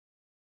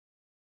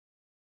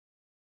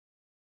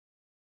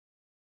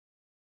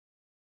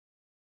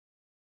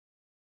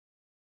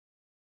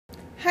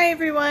Hi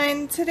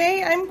everyone,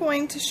 today I'm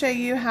going to show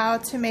you how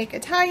to make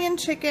Italian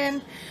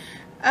chicken.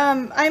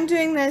 I'm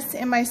doing this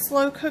in my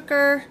slow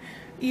cooker.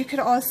 You could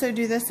also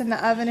do this in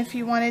the oven if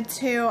you wanted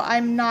to.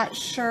 I'm not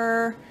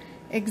sure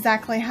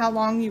exactly how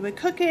long you would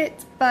cook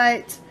it,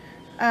 but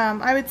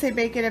I would say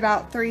bake it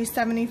about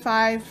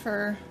 375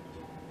 for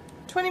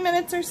 20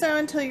 minutes or so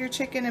until your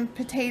chicken and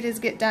potatoes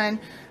get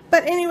done.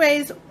 But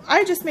anyways,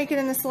 I just make it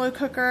in the slow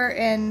cooker,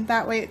 and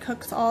that way it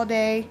cooks all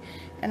day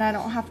and I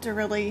don't have to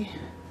really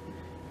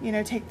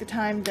take the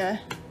time to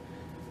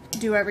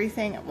do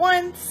everything at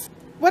once.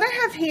 What I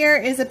have here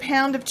is a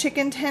pound of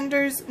chicken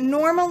tenders.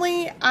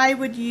 Normally I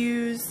would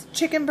use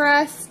chicken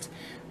breast,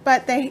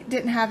 but they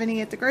didn't have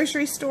any at the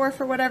grocery store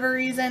for whatever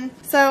reason.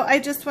 So I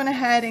just went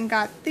ahead and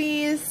got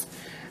these.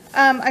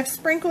 I've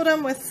sprinkled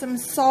them with some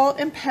salt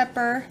and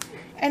pepper.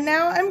 And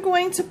now I'm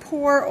going to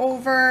pour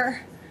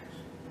over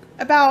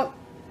about,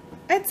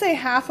 I'd say,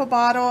 half a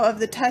bottle of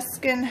the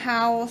Tuscan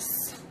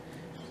House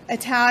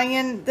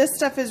Italian. This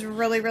stuff is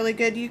really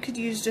good. You could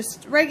use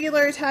just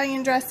regular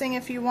Italian dressing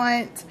if you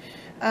want,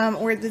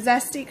 or the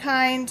zesty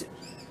kind.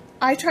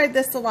 I tried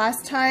this the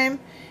last time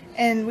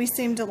and we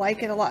seemed to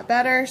like it a lot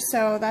better,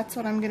 so that's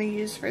what I'm going to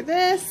use for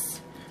this.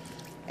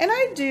 And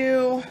I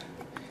do,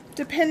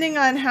 depending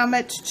on how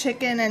much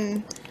chicken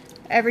and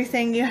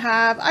everything you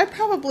have, I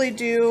probably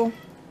do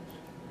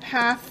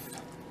half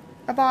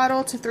a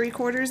bottle to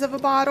 3/4 of a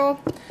bottle.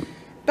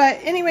 But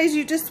anyways,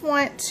 you just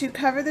want to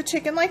cover the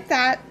chicken like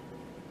that.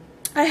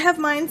 I have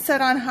mine set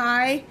on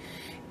high,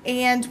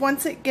 and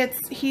once it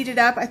gets heated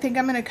up, I think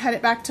I'm going to cut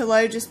it back to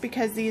low just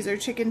because these are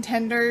chicken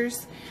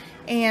tenders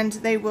and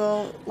they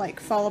will like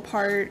fall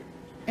apart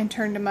and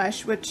turn to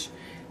mush, which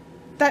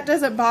that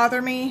doesn't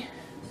bother me,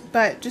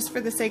 but just for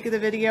the sake of the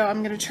video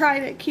I'm going to try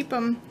to keep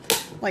them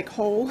like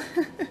whole.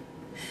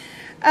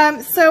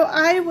 So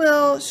I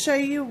will show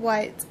you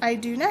what I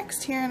do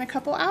next here in a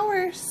couple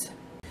hours.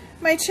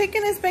 My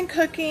chicken has been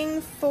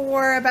cooking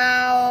for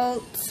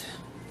about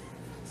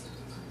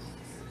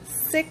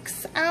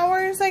 6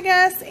 hours, I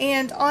guess,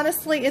 and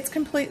honestly it's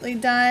completely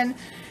done.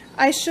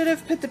 I should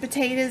have put the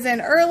potatoes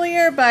in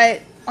earlier,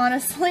 but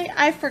honestly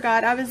I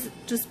forgot. I was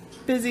just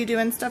busy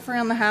doing stuff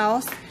around the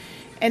house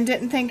and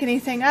didn't think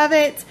anything of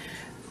it.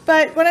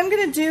 But what I'm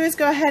going to do is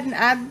go ahead and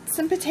add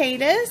some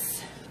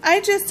potatoes. I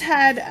just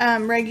had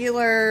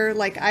regular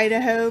like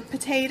Idaho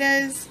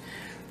potatoes,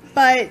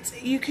 but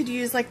you could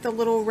use like the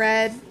little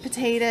red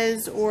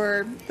potatoes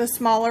or the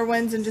smaller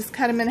ones and just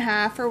cut them in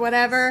half or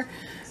whatever.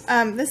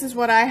 This is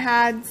what I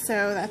had,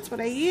 so that's what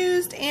I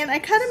used, and I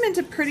cut them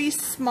into pretty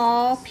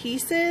small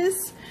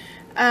pieces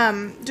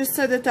just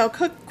so that they'll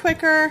cook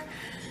quicker.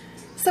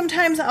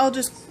 Sometimes I'll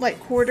just like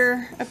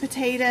quarter a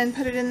potato and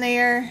put it in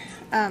there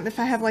if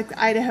I have like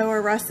the Idaho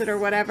or russet or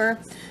whatever.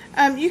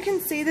 You can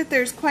see that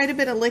there's quite a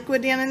bit of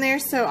liquid down in there,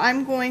 so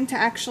I'm going to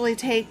actually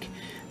take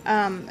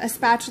a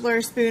spatula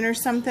or spoon or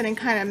something and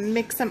kind of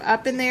mix them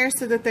up in there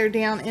so that they're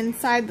down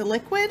inside the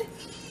liquid.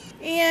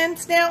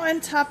 And now on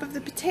top of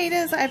the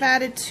potatoes, I've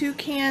added 2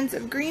 cans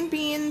of green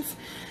beans.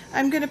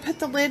 I'm going to put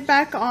the lid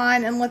back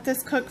on and let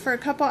this cook for a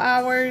couple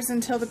hours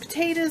until the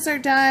potatoes are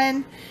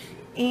done,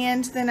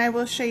 and then I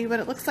will show you what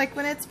it looks like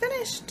when it's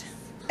finished.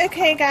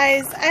 Okay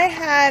guys, I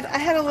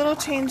had a little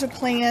change of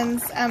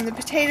plans. The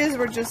potatoes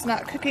were just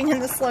not cooking in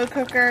the slow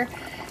cooker,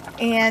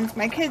 and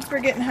my kids were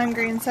getting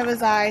hungry and so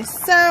was I.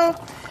 So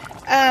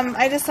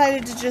I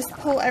decided to just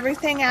pull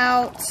everything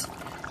out.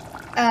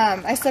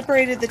 I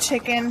separated the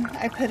chicken,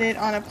 I put it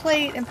on a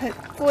plate and put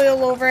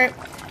foil over it,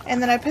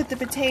 and then I put the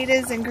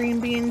potatoes and green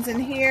beans in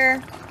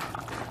here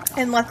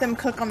and let them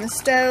cook on the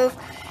stove.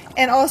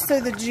 And also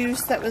the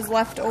juice that was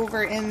left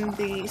over in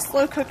the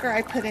slow cooker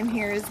I put in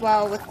here as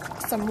well with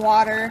some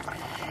water.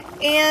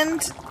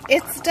 And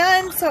it's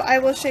done, so I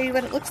will show you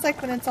what it looks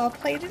like when it's all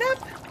plated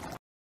up.